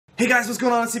Hey guys, what's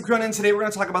going on? It's Steve Cronin. Today we're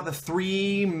going to talk about the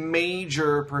three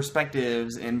major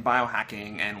perspectives in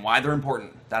biohacking and why they're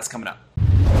important. That's coming up.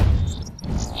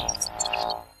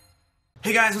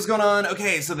 Hey guys, what's going on?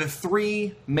 Okay, so the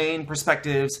three main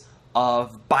perspectives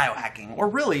of biohacking, or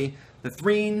really the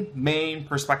three main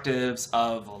perspectives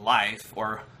of life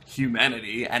or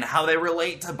humanity and how they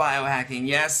relate to biohacking.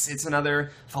 Yes, it's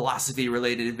another philosophy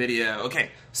related video.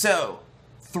 Okay, so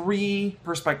three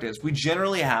perspectives we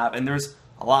generally have, and there's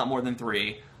a lot more than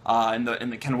three. In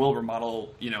the Ken Wilber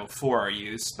model, four are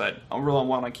used, but I really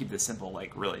want to keep this simple,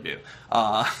 really do.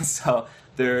 So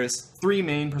there's three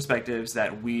main perspectives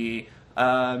that we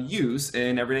use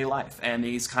in everyday life, and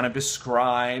these kind of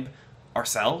describe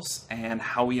ourselves and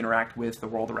how we interact with the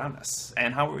world around us,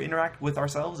 and how we interact with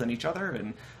ourselves and each other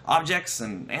and objects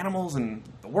and animals and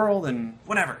the world and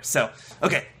whatever. So,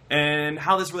 okay, and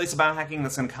how this relates to biohacking,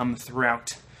 that's going to come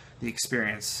throughout the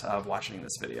experience of watching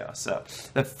this video. So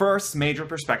the first major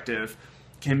perspective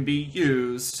can be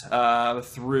used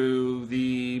through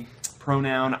the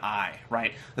pronoun I,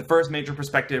 right? The first major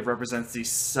perspective represents the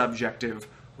subjective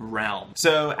realm.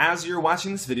 So as you're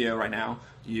watching this video right now,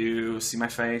 you see my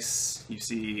face, you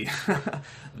see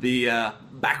the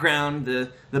background,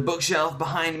 the bookshelf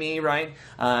behind me, right?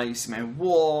 You see my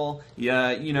wall,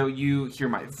 you hear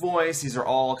my voice. These are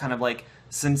all kind of like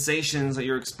sensations that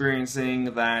you're experiencing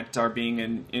that are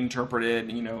being interpreted,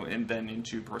 and then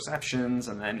into perceptions,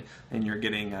 and then you're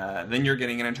getting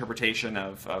an interpretation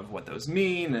of what those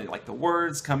mean, and like the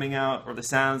words coming out or the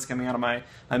sounds coming out of my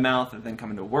mouth, and then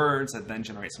come into words that then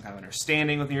generate some kind of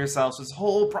understanding within yourself. So this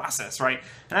whole process, right?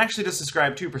 And I actually just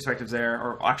described two perspectives there,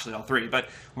 or actually all three, but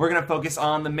we're going to focus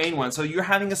on the main one. So you're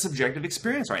having a subjective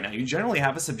experience right now. You generally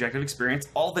have a subjective experience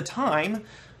all the time,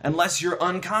 unless you're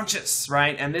unconscious,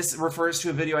 right? And this refers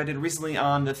to a video I did recently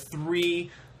on the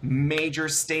three major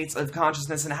states of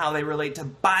consciousness and how they relate to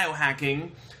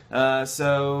biohacking.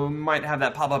 So might have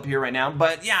that pop up here right now.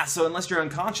 But yeah, so unless you're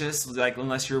unconscious,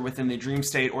 unless you're within the dream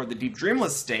state or the deep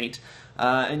dreamless state,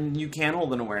 and you can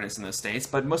hold an awareness in those states,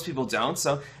 but most people don't.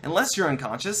 So unless you're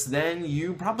unconscious, then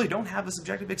you probably don't have a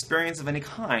subjective experience of any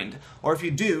kind. Or if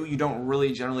you do, you don't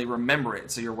really generally remember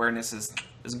it. So your awareness is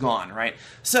gone, right?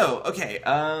 So, okay,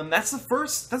 that's the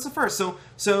first.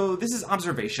 So this is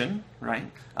observation,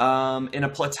 right? In a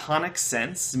Platonic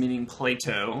sense, meaning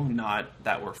Plato, not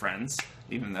that we're friends,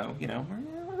 even though,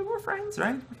 we're friends,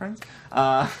 right? We're friends.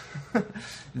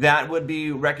 That would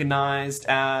be recognized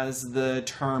as the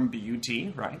term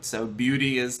beauty, right? So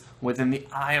beauty is within the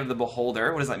eye of the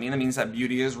beholder. What does that mean? That means that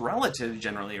beauty is relative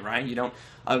generally, right? You don't,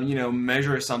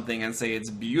 measure something and say it's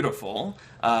beautiful.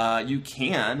 You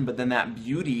can, but then that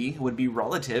beauty would be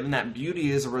relative, and that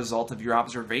beauty is a result of your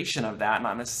observation of that,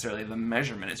 not necessarily the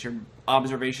measurement. It's your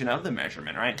observation of the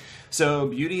measurement, right? So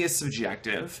beauty is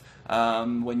subjective.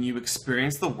 When you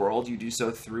experience the world, you do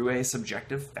so through a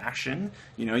subjective fashion.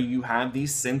 You have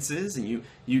these senses, and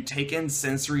you take in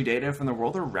sensory data from the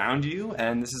world around you,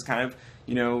 and this is kind of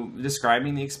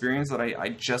describing the experience that I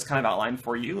just kind of outlined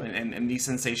for you, and these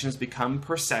sensations become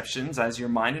perceptions as your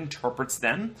mind interprets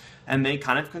them, and they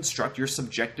kind of construct your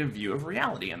subjective view of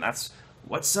reality, and that's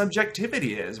what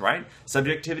subjectivity is, right?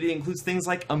 Subjectivity includes things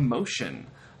like emotion.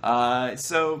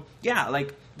 So yeah,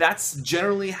 that's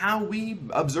generally how we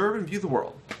observe and view the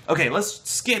world. Okay, let's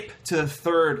skip to the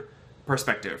third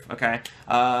perspective, okay?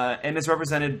 And it's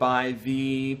represented by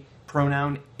the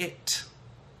pronoun it,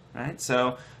 right?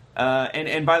 So,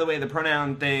 and by the way, the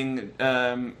pronoun thing,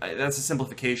 that's a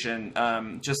simplification.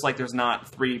 Just like there's not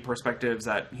three perspectives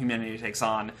that humanity takes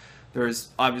on, there's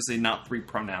obviously not three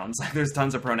pronouns. There's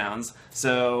tons of pronouns.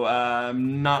 So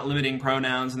not limiting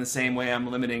pronouns in the same way I'm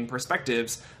limiting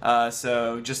perspectives.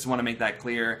 So just want to make that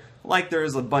clear. Like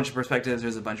there's a bunch of perspectives,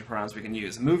 there's a bunch of pronouns we can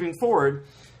use. Moving forward,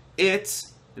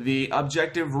 the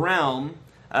objective realm,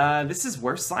 this is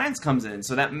where science comes in.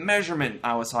 So that measurement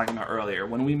I was talking about earlier,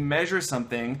 when we measure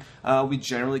something, we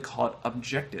generally call it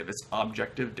objective. It's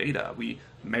objective data. We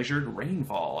measured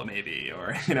rainfall, maybe,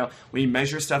 or we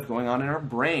measure stuff going on in our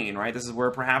brain, right? This is where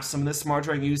perhaps some of the smart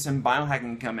drug use in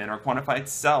biohacking come in, or quantified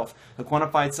self. The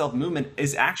quantified self movement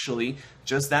is actually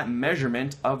just that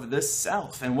measurement of the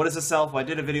self. And what is a self? Well, I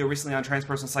did a video recently on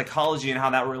transpersonal psychology and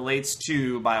how that relates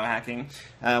to biohacking,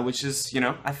 which is,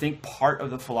 I think part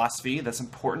of the philosophy that's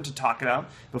important to talk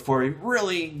about before we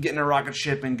really get in a rocket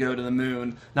ship and go to the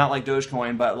moon. Not like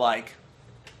Dogecoin, but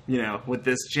with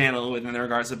this channel in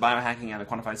regards to biohacking and the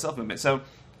quantified self movement. So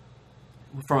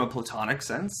from a Platonic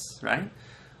sense, right,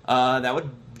 that would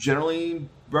generally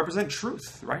represent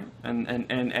truth, right?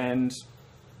 And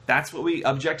that's what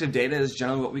objective data is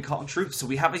generally what we call truth. So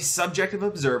we have a subjective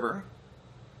observer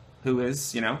who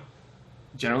is,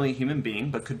 generally a human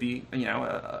being, but could be,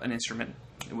 an instrument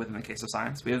within the case of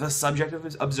science. We have a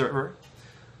subjective observer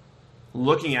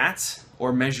looking at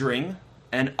or measuring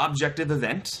an objective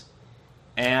event,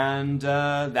 and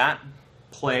that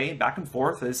play back and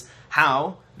forth is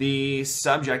how the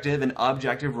subjective and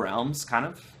objective realms kind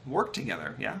of work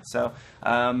together. Yeah. So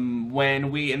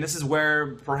and this is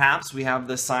where perhaps we have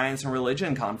the science and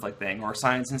religion conflict thing, or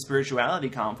science and spirituality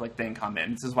conflict thing come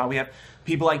in. This is why we have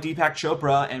people like Deepak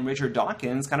Chopra and Richard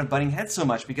Dawkins kind of butting heads so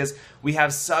much, because we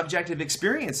have subjective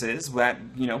experiences that,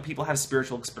 people have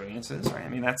spiritual experiences, right? I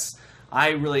mean,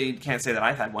 I really can't say that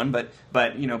I've had one, but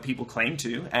people claim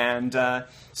to, and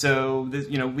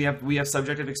we have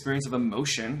subjective experience of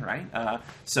emotion, right?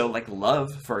 So like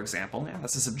love, for example, yeah,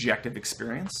 that's a subjective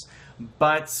experience,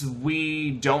 but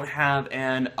we don't have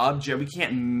an object. We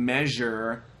can't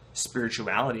measure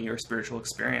spirituality or spiritual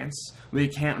experience. We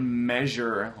can't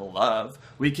measure love.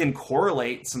 We can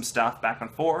correlate some stuff back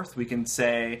and forth. We can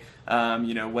say,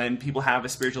 when people have a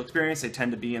spiritual experience, they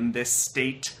tend to be in this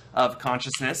state of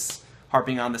consciousness,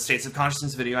 harping on the states of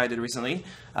consciousness video I did recently,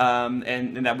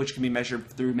 and that which can be measured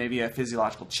through maybe a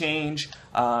physiological change.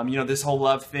 This whole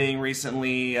love thing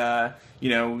recently, recently, I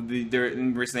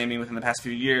mean, within the past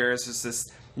few years, just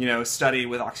this, study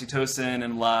with oxytocin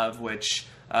and love, which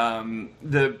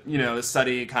the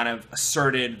study kind of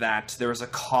asserted that there was a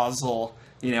causal,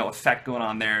 effect going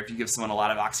on there. If you give someone a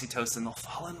lot of oxytocin, they'll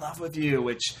fall in love with you,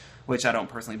 which I don't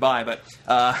personally buy. But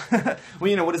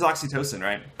what is oxytocin,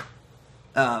 right?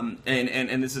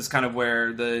 And this is kind of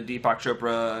where the Deepak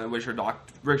Chopra,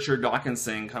 Richard Dawkins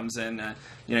thing comes in,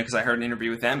 because I heard an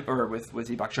interview with them, or with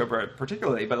Deepak Chopra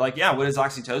particularly. But what is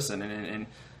oxytocin?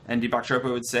 And Deepak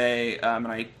Chopra would say, and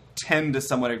I tend to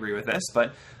somewhat agree with this,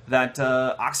 but that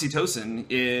oxytocin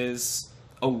is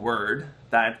a word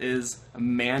that is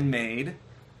man-made,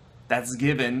 that's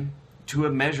given to a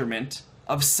measurement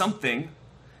of something.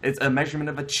 It's a measurement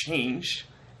of a change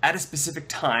at a specific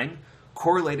time,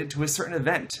 correlated to a certain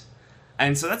event.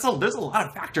 And so there's a lot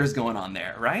of factors going on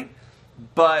there, right?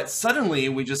 But suddenly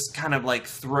we just kind of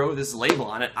throw this label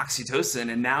on it,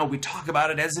 oxytocin, and now we talk about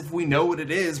it as if we know what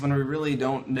it is, when we really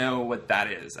don't know what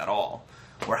that is at all,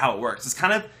 or how it works. It's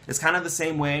kind of the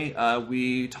same way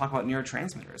we talk about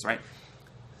neurotransmitters, right?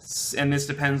 And this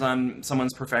depends on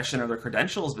someone's profession or their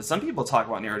credentials, but some people talk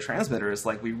about neurotransmitters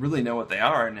like we really know what they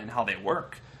are and how they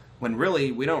work, when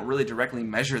really we don't really directly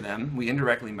measure them. We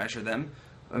indirectly measure them,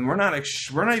 and we're not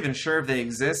even sure if they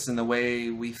exist in the way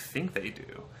we think they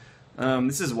do.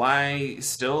 This is why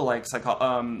still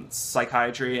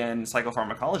psychiatry and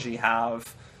psychopharmacology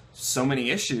have so many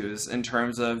issues in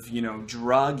terms of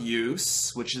drug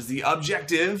use, which is the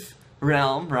objective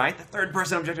realm, right? The third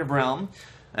person objective realm,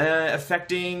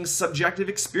 affecting subjective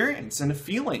experience and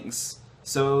feelings.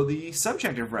 So the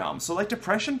subjective realm. So like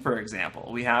depression, for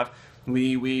example,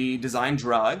 we design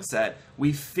drugs that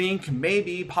we think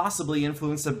maybe possibly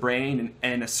influence the brain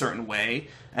in a certain way,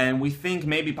 and we think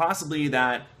maybe possibly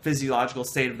that physiological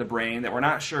state of the brain that we're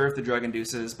not sure if the drug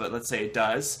induces, but let's say it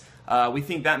does. We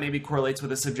think that maybe correlates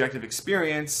with a subjective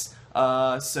experience.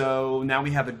 So now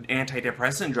we have an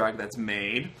antidepressant drug that's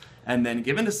made and then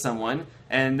given to someone,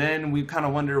 and then we kind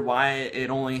of wonder why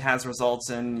it only has results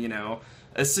in,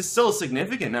 it's still a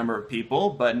significant number of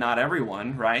people, but not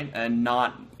everyone, right? And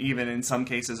not even in some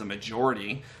cases a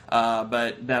majority.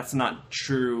 But that's not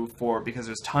true because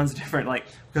there's tons of different,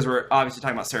 because we're obviously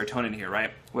talking about serotonin here,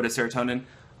 right? What is serotonin?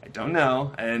 I don't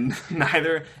know, and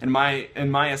neither, in my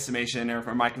estimation or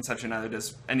from my conception, neither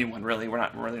does anyone really. We're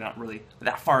not really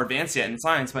that far advanced yet in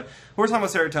science, but we're talking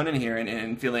about serotonin here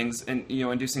and feelings, and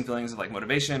inducing feelings of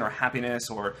motivation or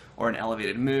happiness or an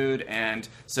elevated mood. And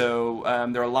so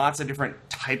there are lots of different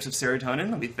types of serotonin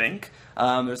that we think.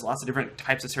 There's lots of different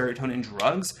types of serotonin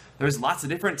drugs. There's lots of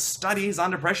different studies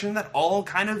on depression that all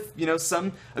kind of,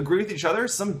 some agree with each other,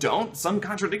 some don't, some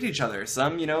contradict each other,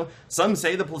 some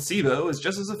say the placebo is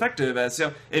just as effective as,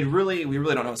 we really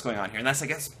don't know what's going on here. And that's, I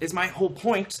guess, is my whole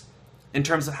point in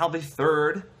terms of how the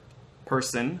third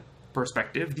person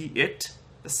perspective, the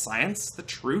science, the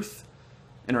truth,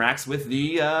 interacts with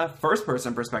the first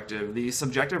person perspective, the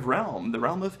subjective realm, the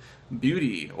realm of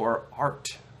beauty or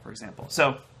art, for example.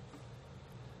 So,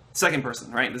 second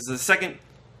person, right? This is the second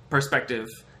perspective,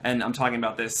 and I'm talking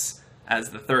about this as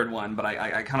the third one, but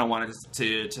I kind of wanted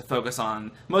to focus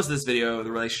on most of this video,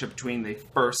 the relationship between the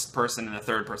first person and the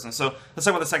third person. So let's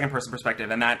talk about the second person perspective,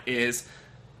 and that is,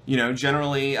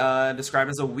 generally described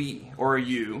as a we or a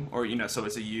you, or, so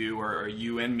it's a you or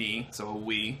you and me, so a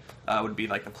we would be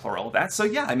the plural of that. So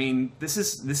yeah, I mean, this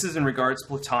is in regards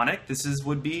platonic. This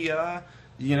would be,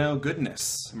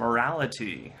 goodness,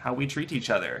 morality, how we treat each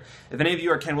other. If any of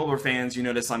you are Ken Wilber fans, you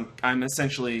notice I'm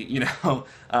essentially,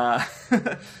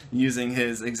 using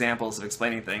his examples of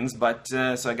explaining things, but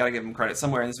so I gotta give him credit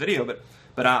somewhere in this video,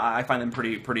 but I find them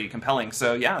pretty compelling.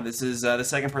 So yeah, this is the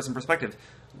second person perspective.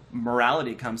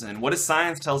 Morality comes in. What does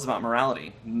science tell us about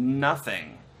morality?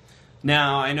 Nothing.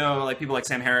 Now, I know people like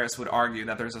Sam Harris would argue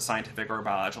that there's a scientific or a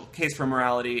biological case for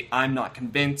morality. I'm not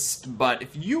convinced, but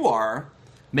if you are,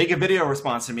 make a video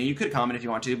response to me. You could comment if you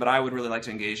want to, but I would really like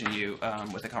to engage in you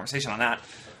with a conversation on that.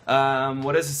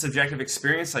 What does a subjective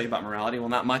experience tell you about morality? Well,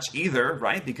 not much either,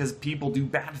 right? Because people do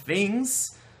bad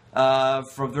things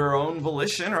for their own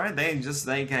volition, right? They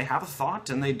have a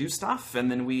thought and they do stuff, and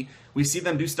then we see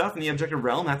them do stuff in the objective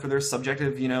realm after their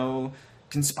subjective,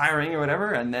 conspiring or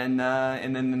whatever, and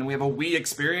then we have a we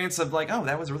experience of oh,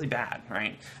 that was really bad,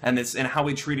 right? And how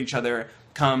we treat each other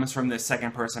comes from this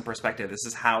second person perspective. This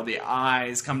is how the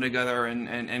eyes come together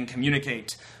and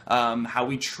communicate. How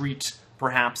we treat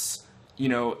perhaps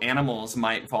animals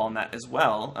might fall in that as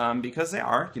well, because they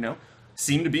are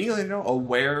seem to be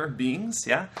aware beings,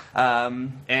 yeah.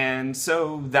 And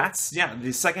so that's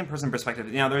the second person perspective.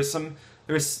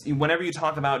 There's whenever you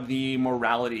talk about the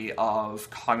morality of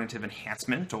cognitive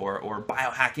enhancement or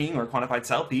biohacking or quantified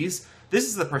self, this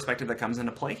is the perspective that comes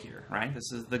into play here, right?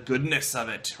 This is the goodness of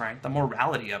it, right? The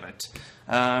morality of it.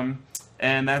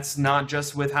 And that's not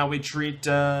just with how we treat,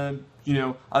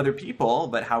 other people,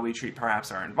 but how we treat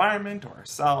perhaps our environment or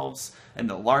ourselves in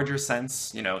the larger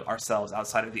sense, ourselves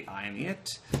outside of the I and the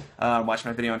it. Watch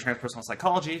my video on transpersonal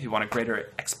psychology if you want a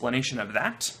greater explanation of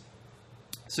that.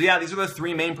 So yeah, these are the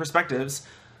three main perspectives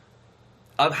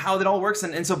of how that all works.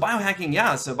 And so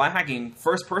biohacking,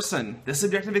 first person, the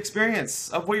subjective experience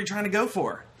of what you're trying to go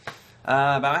for.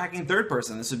 Biohacking third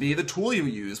person, this would be the tool you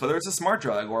use, whether it's a smart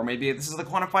drug, or maybe this is the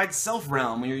quantified self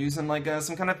realm when you're using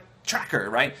some kind of tracker,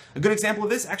 right? A good example of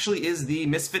this actually is the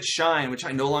Misfit Shine, which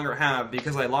I no longer have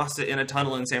because I lost it in a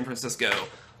tunnel in San Francisco.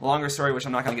 Longer story, which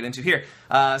I'm not going to get into here.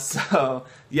 So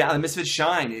yeah, the Misfit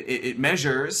Shine, it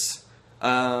measures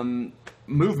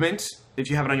movement if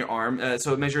you have it on your arm.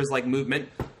 So it measures movement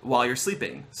while you're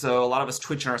sleeping. So a lot of us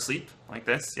twitch in our sleep like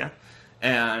this, yeah.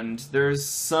 And there's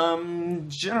some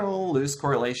general loose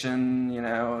correlation,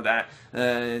 that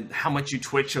how much you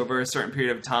twitch over a certain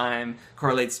period of time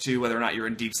correlates to whether or not you're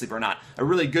in deep sleep or not. A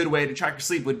really good way to track your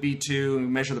sleep would be to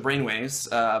measure the brain waves,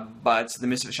 but the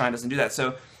Misfit Shine doesn't do that.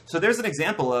 So there's an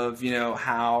example of,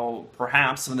 how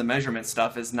perhaps some of the measurement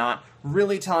stuff is not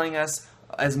really telling us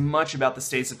as much about the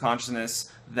states of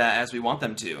consciousness as we want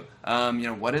them to.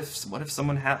 What if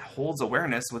someone holds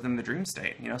awareness within the dream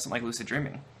state? Something like lucid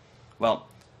dreaming. Well,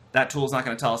 that tool is not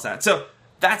going to tell us that. So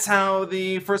that's how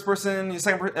the first person,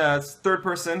 third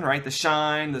person, right? The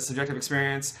shine, the subjective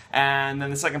experience, and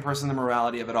then the second person, the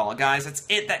morality of it all. Guys, that's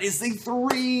it. That is the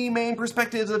three main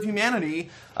perspectives of humanity.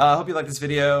 I hope you like this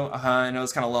video. I know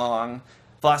it's kind of long.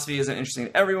 Philosophy isn't interesting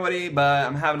to everybody, but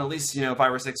I'm having at least 5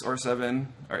 or 6 or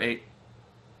 7 or 8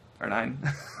 or 9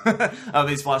 of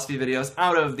these philosophy videos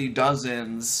out of the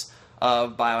dozens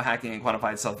of biohacking and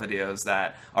quantified self videos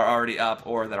that are already up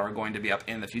or that are going to be up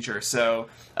in the future. So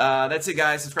that's it,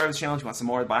 guys. Subscribe to the channel if you want some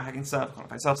more biohacking stuff,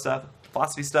 quantified self stuff,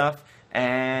 philosophy stuff,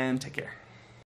 and take care.